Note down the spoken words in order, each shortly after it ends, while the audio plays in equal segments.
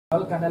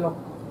al Canelo,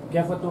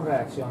 ¿qué fue tu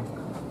reacción?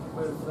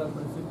 Pues al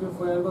principio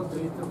fue algo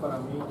triste para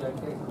mí, ya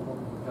que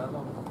como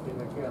mexicano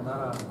tenía que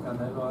ganar a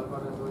Canelo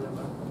Álvarez,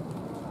 obviamente.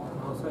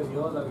 No se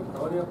dio la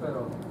victoria,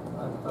 pero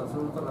hasta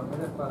Gilberto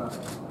Ramírez para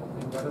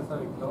brindar esa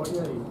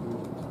victoria y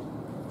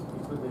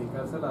pues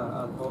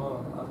dedicársela a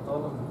todos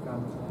los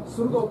mexicanos.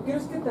 Zurdo,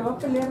 ¿crees que te va a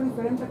pelear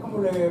diferente como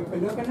le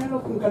peleó a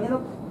Canelo? Con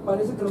Canelo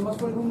parece que nomás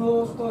fue el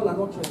 1-2 toda la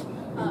noche,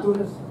 y tú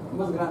eres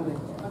más grande.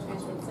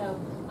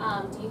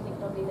 Do you think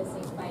it'll be the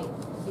same fight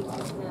between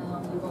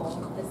Canelo and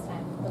Bivol this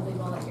time, the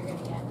Bivol that you're going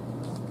to get?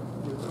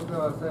 Yo creo que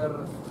va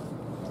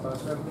a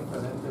ser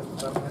diferente,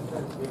 totalmente.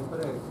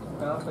 Siempre,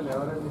 cada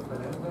peleador es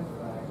diferente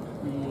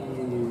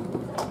y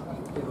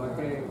que va a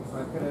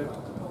querer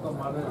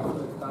tomar el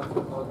distancia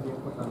todo el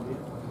tiempo también.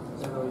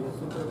 Pero yo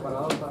estoy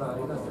preparado para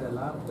ir hacia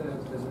adelante,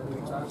 tener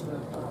distancia,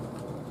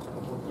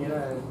 como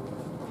quiera él.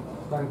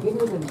 ¿Para quién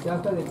es la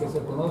ventaja de que se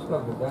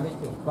conozca que han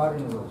hecho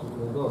sparring los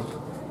dos?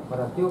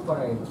 ¿Para ti o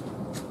para él?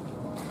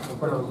 ¿O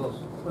para los dos?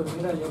 Pues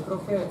mira, yo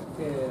creo que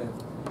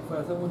fue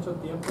hace mucho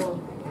tiempo,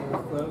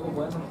 fue algo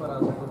bueno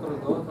para nosotros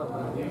dos,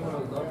 aprendimos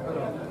los dos,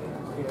 pero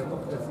que hemos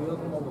crecido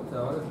como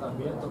boxeadores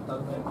también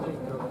totalmente y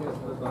creo que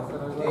pues, va a ser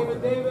algo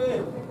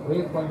diferente.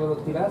 Oye, cuando lo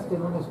tiraste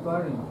en un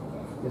sparring,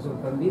 ¿te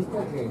sorprendiste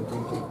que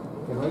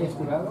lo hayas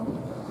tirado?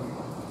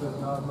 Pues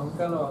no,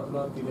 nunca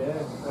lo tiré,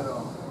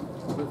 pero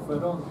pues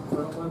fueron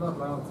buenos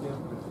rounds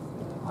siempre.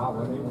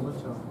 Bueno.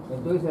 Mucho.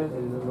 Entonces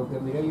lo que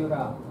miré yo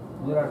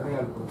no era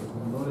real, porque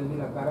no le di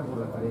la cara por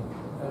la pared.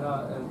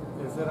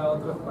 Ese era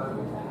otro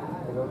sparring.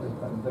 Era otro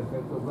sparring,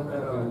 perfecto. Bueno,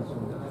 pero en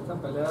esta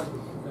pelea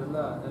es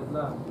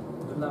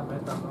la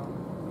meta, ¿no?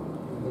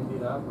 El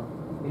tirarlo.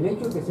 El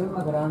hecho de ser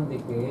más grande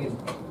que él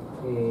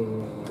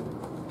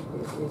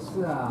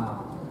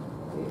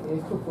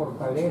es tu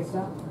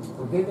fortaleza,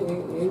 porque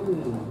él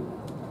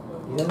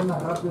era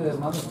más rápido de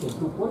manos que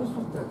tú. ¿Cuál es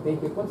tu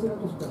estrategia? ¿Cuál será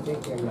tu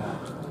estrategia ya?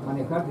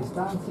 ¿Manejar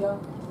distancia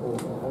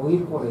o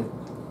ir por él?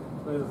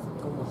 Pues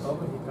como todo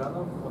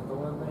mexicano, como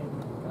todo buen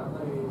mexicano,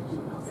 y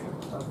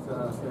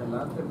hacia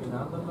adelante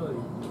mirándolo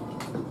y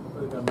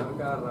pues ganar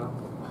cada round.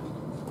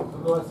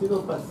 No has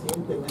sido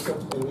paciente en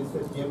este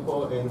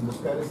tiempo en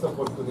buscar esta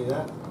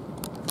oportunidad.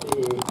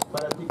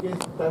 Para ti, ¿qué es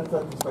tan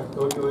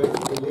satisfactorio es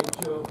el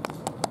hecho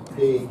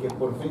de que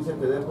por fin se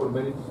te dé por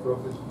méritos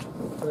propios?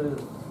 Pues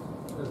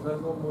es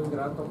algo muy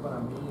grato para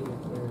mí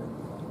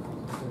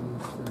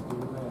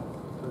sentirme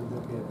pues, de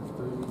que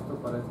estoy listo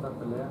para esta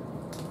pelea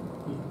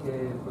y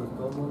que pues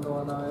todo el mundo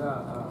van a ver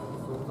a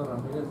Gilberto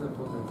Ramírez el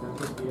potencial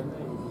que tiene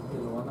y que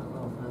lo van a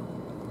conocer.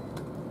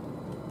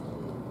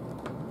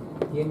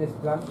 ¿Tienes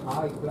plan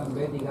A y plan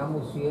B,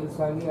 digamos, si él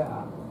sale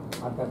a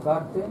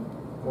atacarte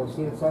o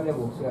si él sale a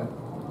boxear?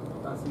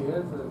 Así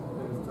es,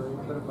 estoy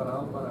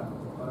preparado para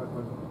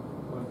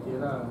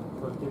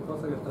cualquier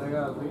cosa que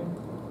traiga al ring.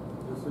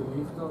 Yo soy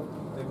listo,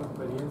 tengo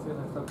experiencia en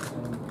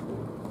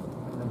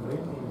el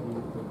ring y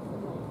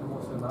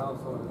emocionado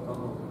sobre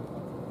todo.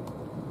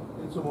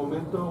 En su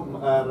momento,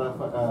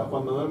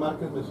 Juan Manuel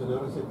Márquez mencionó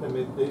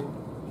recientemente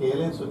que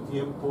él en su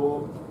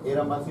tiempo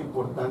era más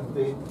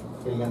importante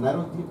el ganar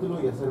un título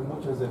y hacer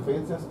muchas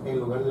defensas en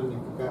lugar de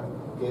unificar,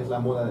 que es la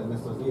moda de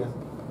estos días.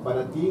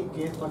 Para ti,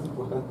 ¿qué es más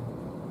importante?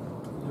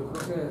 Yo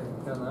creo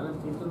que ganar el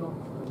título,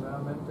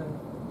 primeramente,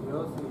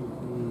 Dios,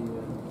 y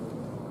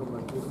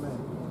convertirme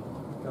en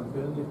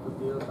campeón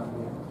indiscutido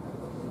también.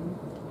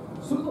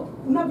 Zurdo,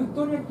 ¿una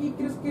victoria aquí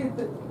crees que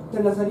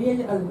te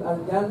lanzaría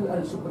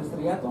al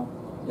superestrellato?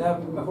 Ya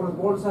mejores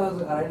bolsas,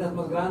 arenas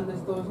más grandes,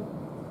 todo eso.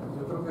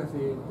 Yo creo que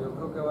sí, yo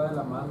creo que va de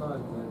la mano el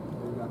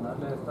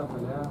ganarle esta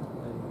pelea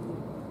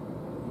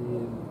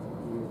y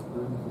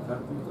unificar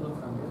títulos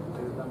también,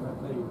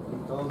 directamente, y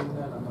todo viene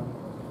de la mano.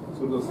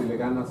 Zurdo, si le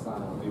ganas a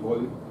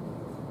Bivol,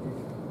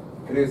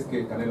 ¿crees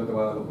que Canelo te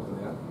va a dar la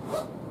oportunidad?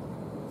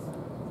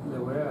 Le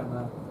voy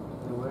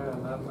a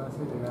ganar más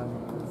si le gano,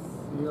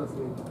 sí o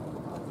sí.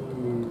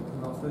 Y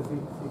no sé si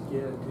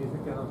quiere, dice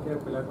que no quiere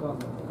pelear con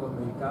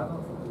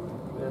mexicanos,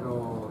 pero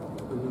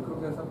pues yo creo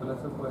que esa pelea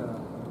se puede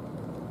dar.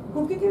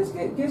 ¿Por qué crees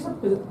que esa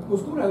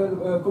postura,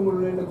 como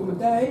le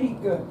comenté a Eric,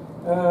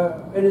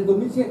 en el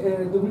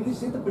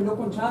 2017 peleó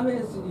con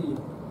Chávez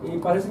y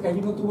parece que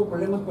allí no tuvo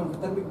problemas con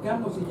enfrentar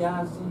mexicanos y ya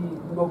así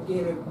no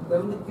quiere? ¿De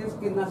dónde crees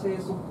que nace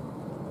eso?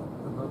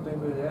 Pues no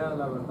tengo idea,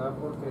 la verdad,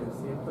 porque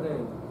siempre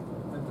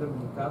entre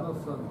mexicanos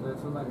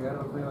es una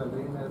guerra arriba del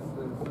ring, es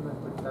un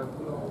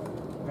espectáculo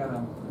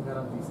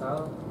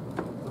garantizado.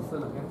 Entonces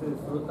la gente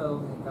disfruta de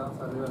los mexicanos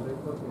arriba del ring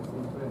porque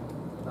siempre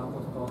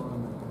estamos todos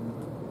en el ring.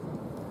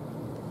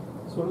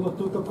 Zurdo,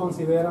 ¿tú te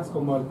consideras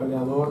como el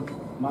peleador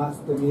más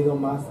temido,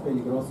 más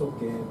peligroso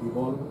que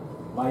Bivol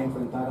va a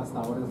enfrentar hasta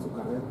ahora en su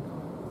carrera?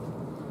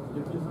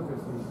 Yo pienso que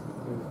sí,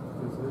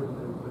 que soy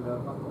el peleador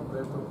más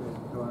completo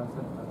que van a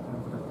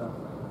enfrentar.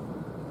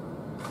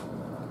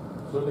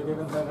 ¿Sobre qué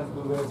ventajas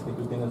tú ves que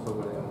tú tienes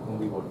sobre un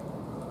Bivol?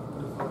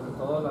 Pues sobre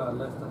todo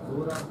la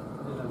estatura,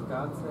 el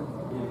alcance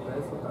y el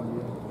peso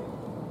también.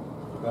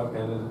 Claro que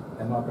él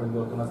no ha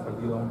perdido, tú no has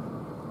perdido.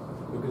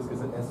 ¿Tú crees que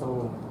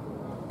eso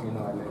el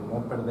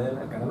no perder,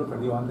 el Canelo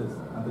perdió antes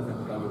de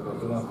jugarlo, pero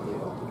tú no has perdido?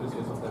 ¿Tú crees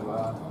que eso te va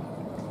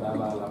da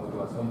la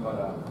motivación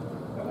para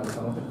ganar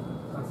esta noche.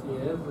 Así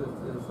es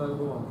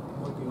algo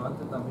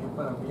motivante también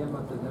para mí el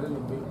mantener el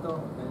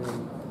invicto,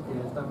 que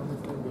él también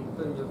esté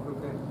invicto, y yo creo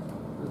que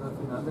pues, al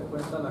final de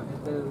cuentas la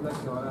gente es la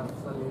que va a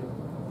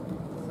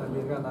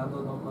salir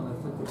ganando, ¿no? Con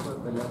este tipo de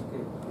peleas que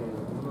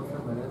uno se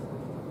merece,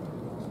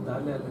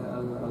 darle a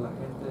la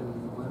gente el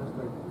buen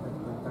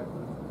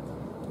espectáculo.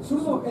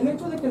 Zurdo, el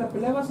hecho de que la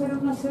pelea va a ser en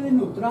una sede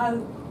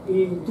neutral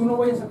y tú no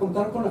vayas a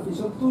contar con la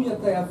afición tuya,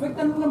 ¿te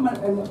afecta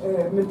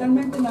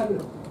mentalmente,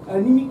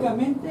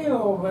 anímicamente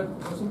o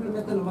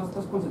simplemente nomás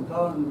estás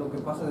concentrado en lo que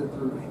pasa dentro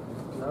del ring?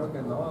 Claro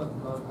que no,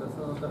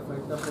 eso no te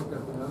afecta porque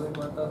al final de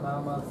cuentas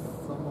nada más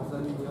somos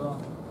él y yo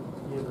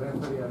y el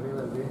referee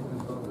arriba del ring,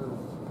 entonces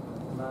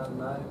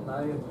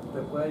nadie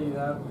te puede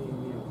ayudar,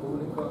 ni el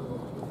público,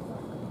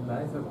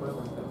 nadie se puede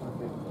meter más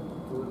que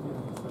tú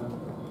tienes que estar.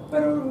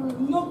 Pero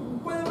no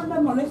puede haber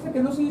una molestia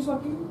que no se hizo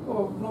aquí,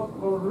 o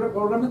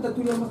realmente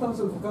tú ya no estabas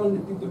enfocado en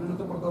el título y no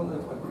te importaba dónde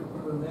fue.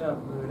 Pues mira,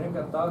 me hubiera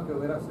encantado que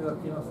hubiera sido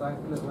aquí en Los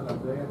Ángeles o en Las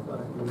Vegas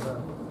para que hubiera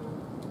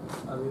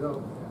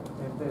habido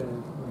gente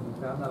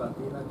mexicana,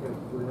 latina que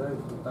pudiera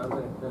disfrutar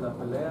de la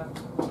pelea.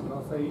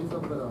 No se hizo,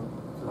 pero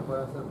se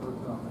puede hacer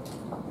próximamente.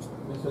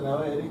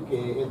 Mencionaba Eric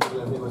que entre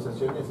las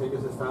negociaciones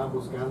ellos estaban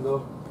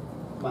buscando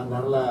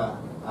mandarla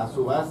a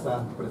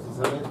subasta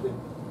precisamente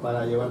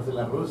para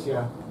llevársela a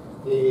Rusia.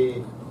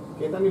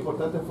 ¿Qué tan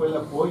importante fue el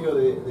apoyo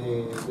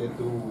de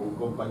tu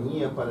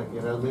compañía para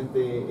que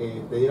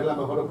realmente te diera la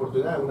mejor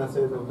oportunidad en una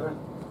sede neutral?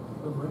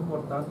 Pues muy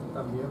importante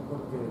también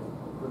porque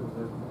pues,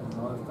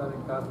 no estar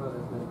en casa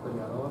desde el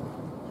peleador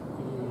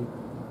y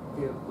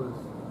que pues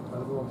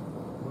algo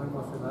muy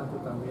emocionante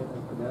también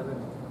el pelear en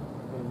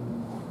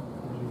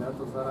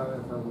Emiratos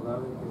Árabes, Abu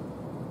Dhabi,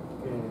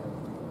 que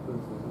pues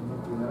es mi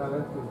primera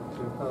vez que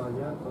he estado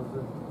allá,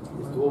 entonces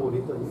estuvo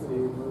bonito allí. Sí,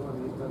 muy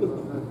bonito,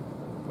 entonces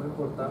muy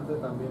importante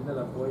también el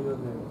apoyo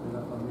de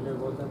la familia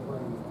Golden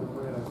Point, y estoy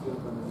muy agradecido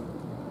con eso.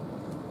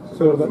 ¿Qué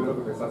fue lo primero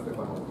que pensaste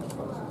cuando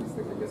supiste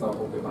que ya estaba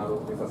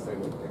confirmado esa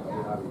serie en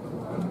Abu Dhabi?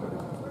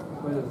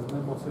 Pues me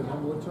emocionó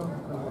mucho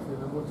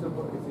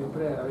porque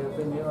siempre había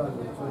tenido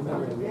el sueño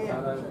de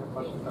viajar a esa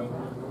parte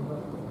también del mundo,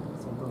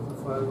 entonces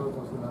fue algo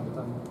emocionante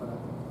también para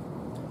mí.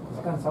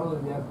 ¿Estás cansado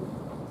del viaje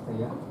hasta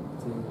allá?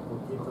 Sí,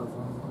 poquito,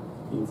 son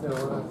 15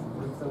 horas.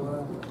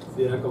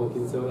 Sí, eran como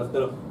 15 horas,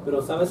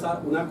 pero sabes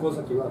una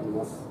cosa que iba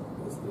nomás,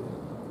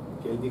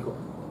 que él dijo,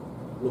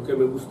 lo que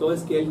me gustó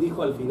es que él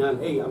dijo al final,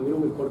 hey, a mí no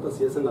me importa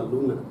si es en la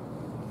luna,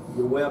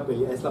 yo voy a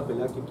pelear, es la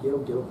pelea que quiero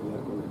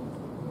pelear con él.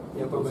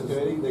 Y prometió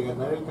Eric de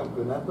ganar el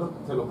campeonato,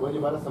 se lo puede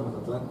llevar hasta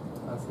Mazatlán.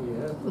 Así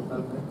es,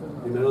 totalmente.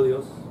 Primero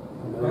Dios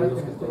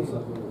que todo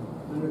salga bien.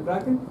 ¿En el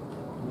Kraken?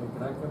 En el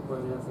Kraken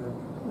podría ser.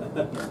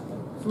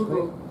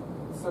 Zurdo,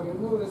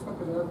 saliendo de esta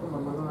pelea con la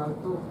mano en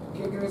alto,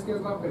 ¿qué crees que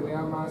es la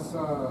pelea más...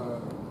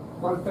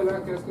 ¿Cuál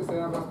pelea crees que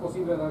sea más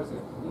posible darse?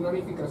 ¿Una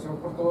unificación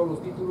por todos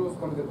los títulos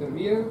con el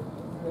Derbier?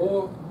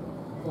 ¿O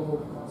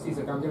si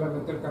se cambia la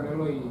mente el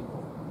Canelo y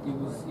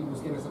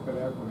busquen esa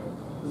pelea con él?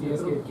 Si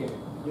es que quiere.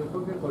 Yo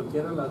creo que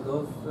cualquiera de las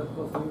dos es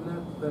posible,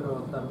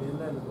 pero también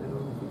el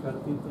unificar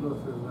títulos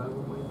es algo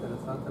muy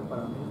interesante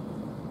para mí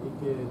y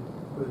que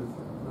pues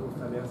me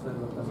gustaría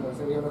hacerlo también. O sea,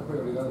 sería una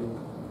prioridad.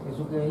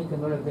 ¿Eso quiere decir que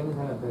no le temes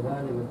a la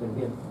pelea de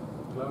Beterbiev?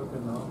 Claro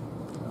que no.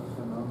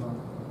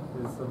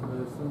 Es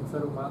un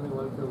ser humano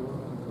igual que uno,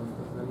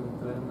 entonces él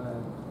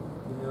entrena,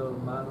 tiene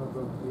 2 manos,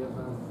 2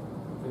 piernas,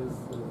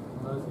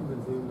 no es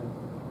invencible.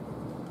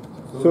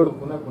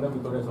 Una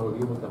victoria sobre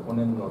Bivol te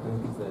ponen los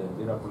rankings de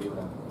libra por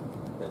libra.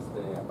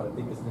 Para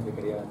ti, ¿qué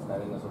significaría estar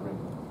en esos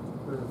rankings?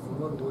 Pues es un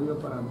orgullo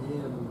para mí,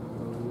 el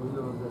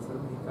orgullo de ser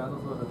mexicano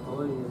sobre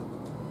todo, y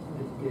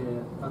el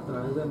que a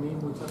través de mí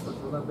muchas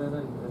personas ven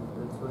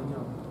el sueño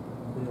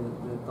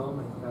de todo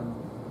mexicano.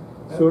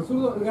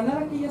 Zurdo,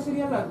 ganar aquí ya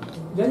sería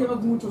ya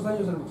llevas muchos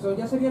años en el boxeo,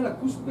 ya sería la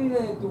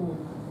cúspide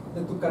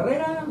de tu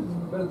carrera,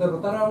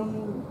 derrotar a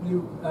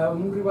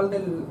un rival de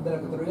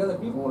la categoría de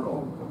Bivol,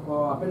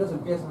 o apenas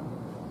empieza.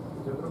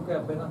 Yo creo que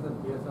apenas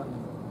empiezan,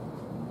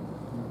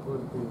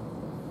 porque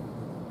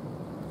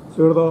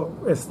Zurdo,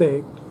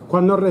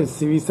 ¿cuándo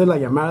recibiste la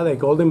llamada de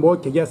Golden Boy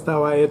que ya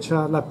estaba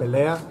hecha la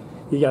pelea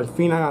y al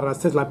fin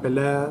agarraste la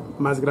pelea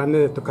más grande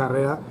de tu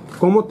carrera?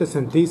 ¿Cómo te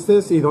sentiste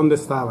y dónde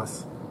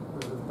estabas?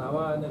 pues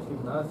estaba en el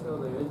gimnasio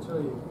de hecho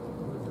y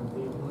me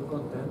sentí muy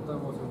contento,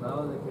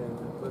 emocionado de que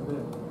después de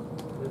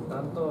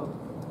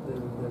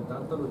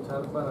tanto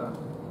luchar para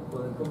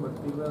poder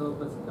convertirme a 2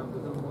 veces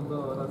campeón del mundo,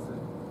 ahora se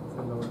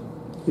logró.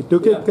 ¿Y tú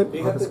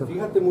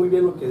Fíjate muy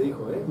bien lo que dijo,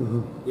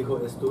 Dijo,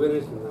 estuve en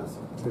el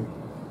gimnasio. Sí.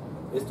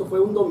 Esto fue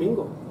un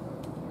domingo,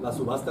 la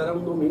subasta era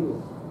un domingo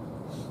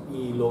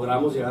y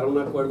logramos llegar a un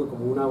acuerdo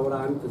como 1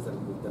 hora antes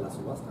de la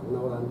subasta,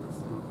 1 hora antes.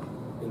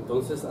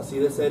 Entonces así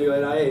de serio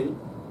era él,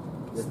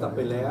 esta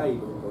pelea, y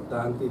lo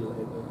importante,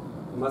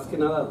 más que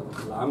nada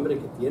la hambre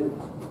que tiene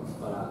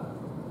para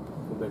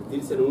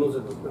convertirse en uno de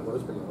los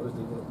mejores peleadores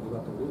de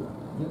libra por libra.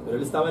 Pero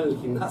él estaba en el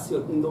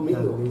gimnasio un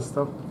domingo.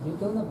 Listo. Yo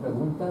tengo una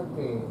pregunta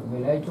que me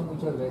la he hecho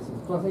muchas veces.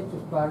 Tú has hecho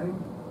sparring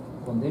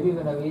con David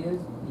Benavides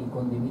y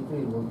con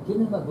Dmitry Bivol.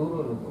 ¿Quién es más duro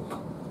de los dos?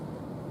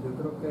 Yo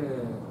creo que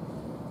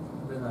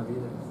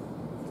Benavides,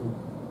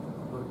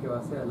 porque va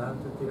hacia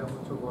adelante, tira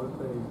mucho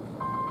golpe y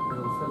me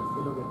gusta el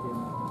estilo que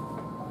tiene.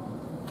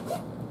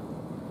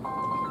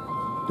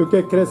 ¿Tú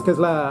qué crees que es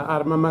la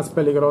arma más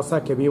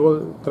peligrosa que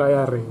Bivol trae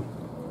a ring?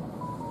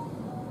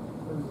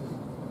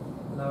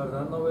 La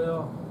verdad no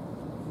veo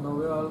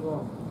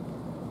algo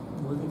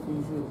muy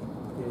difícil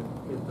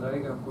que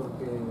traiga,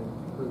 porque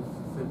pues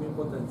sé mi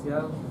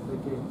potencial, sé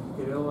que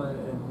creo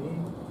en mí,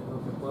 en lo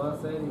que puedo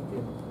hacer y que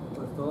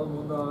pues todo el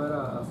mundo va a ver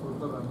a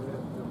Gilberto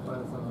Ramírez para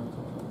esa noche.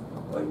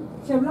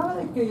 Se hablaba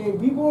de que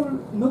Bivol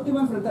no te iba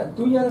a enfrentar,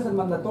 tú ya eres el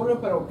mandatorio,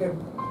 pero que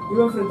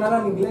iba a enfrentar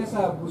al inglés,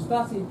 a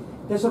Bustasi.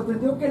 ¿Te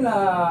sorprendió que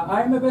la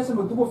AMB se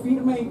mantuvo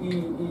firme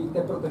y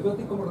te protegió a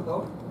ti como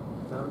retador?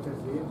 Claro que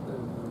sí, pues,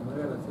 muy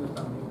agradecido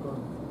también con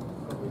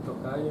mi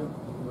tocayo,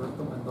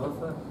 Gilberto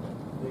Mendoza,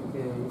 de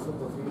que hizo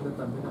posible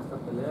también esta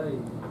pelea y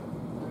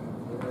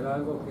era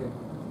algo que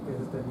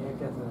se tenía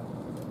que hacer.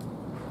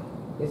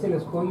 ¿Es el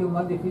escollo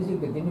más difícil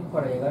que tienes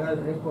para llegar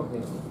al récord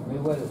de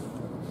Mayweather?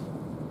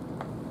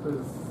 Pues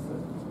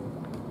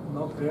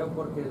no creo,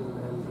 porque el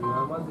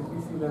rival más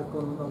difícil es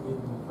con uno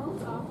mismo.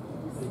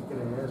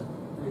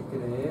 El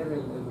creer,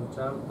 el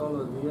luchar todos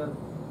los días,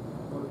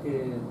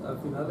 porque al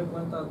final de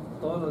cuentas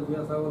todos los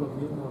días hago lo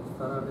mismo,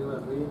 estar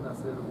arriba del ring,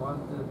 hacer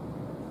guantes,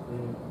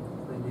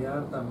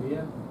 pelear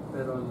también,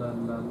 pero la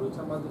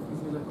lucha más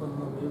difícil es con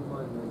uno mismo,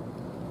 el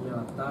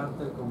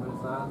levantarte, el comer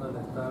sano, el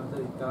estar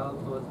dedicado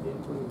todo el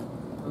tiempo, y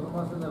no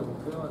nomás en el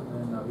boxeo,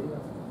 en la vida.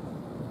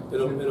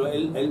 Pero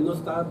él no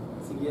está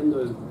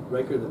siguiendo el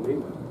récord de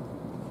Mayweather.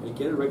 Él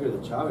quiere el récord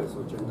de Chávez,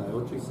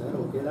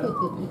 88-0. ¿Qué era?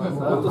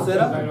 ¿Cuántos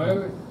era?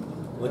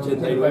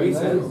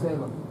 89-0.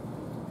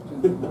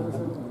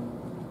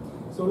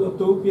 Solo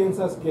tú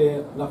piensas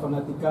que la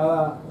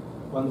fanaticada,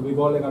 cuando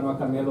Bivol le ganó a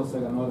Canelo,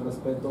 se ganó el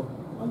respeto,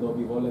 cuando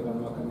Bivol le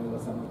ganó a Canelo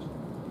esa noche.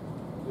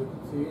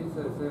 Sí,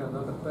 se ganó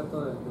el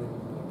respeto de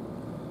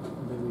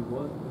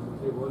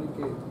Bivol, y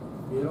que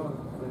vieron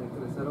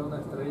crecer a una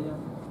estrella,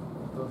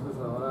 entonces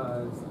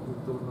ahora es mi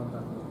turno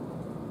también.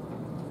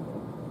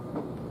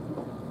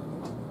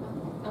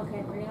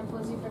 Okay, we're gonna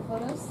pose you for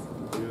photos.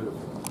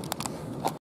 Beautiful.